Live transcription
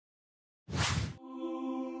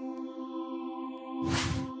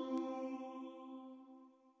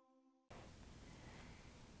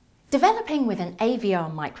Developing with an AVR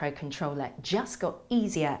microcontroller just got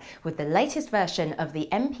easier with the latest version of the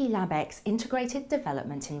MPLAB X integrated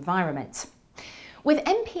development environment. With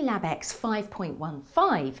MPLAB X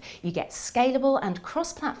 5.15, you get scalable and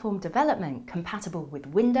cross-platform development compatible with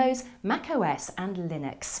Windows, macOS and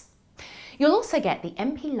Linux. You'll also get the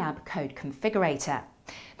MPLAB Code Configurator.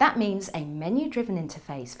 That means a menu-driven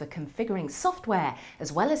interface for configuring software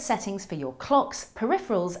as well as settings for your clocks,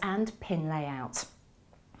 peripherals and pin layout.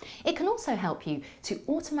 It can also help you to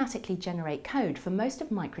automatically generate code for most of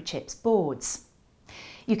Microchip's boards.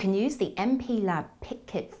 You can use the MPLAB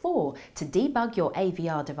Kit 4 to debug your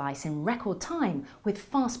AVR device in record time with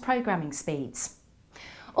fast programming speeds.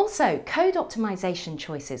 Also, code optimization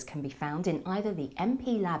choices can be found in either the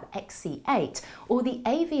MPLAB XC8 or the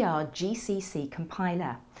AVR GCC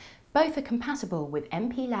compiler. Both are compatible with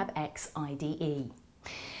MPLAB X IDE.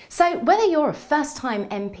 So whether you're a first-time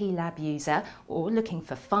MPLAB user or looking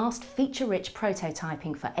for fast, feature-rich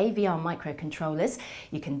prototyping for AVR microcontrollers,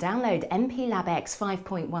 you can download MPLAB X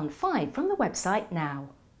 5.15 from the website now.